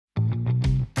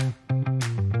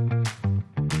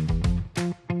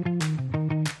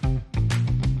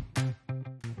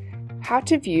How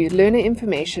to view learner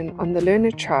information on the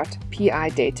Learner Chart PI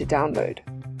data download.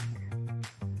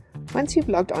 Once you've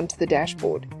logged onto the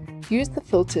dashboard, use the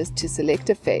filters to select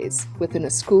a phase within a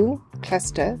school,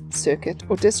 cluster, circuit,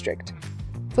 or district.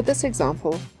 For this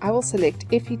example, I will select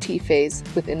FET phase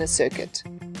within a circuit.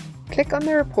 Click on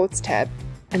the Reports tab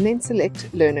and then select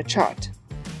Learner Chart.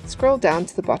 Scroll down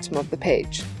to the bottom of the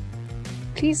page.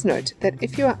 Please note that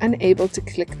if you are unable to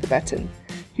click the button,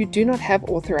 you do not have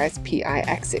authorized PI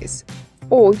access,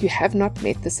 or you have not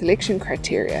met the selection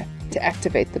criteria to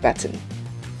activate the button.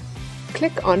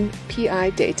 Click on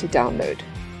PI Data Download.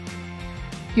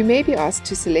 You may be asked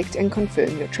to select and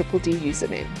confirm your DDD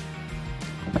username.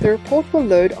 The report will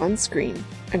load on screen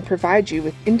and provide you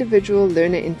with individual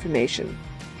learner information,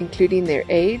 including their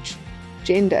age,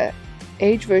 gender,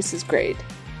 age versus grade,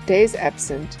 days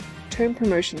absent, term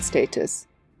promotion status,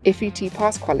 FET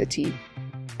pass quality,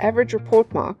 average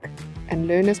report mark, and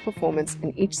learners' performance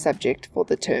in each subject for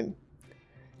the term.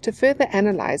 To further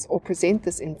analyze or present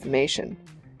this information,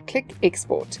 click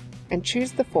Export and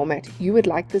choose the format you would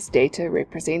like this data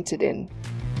represented in.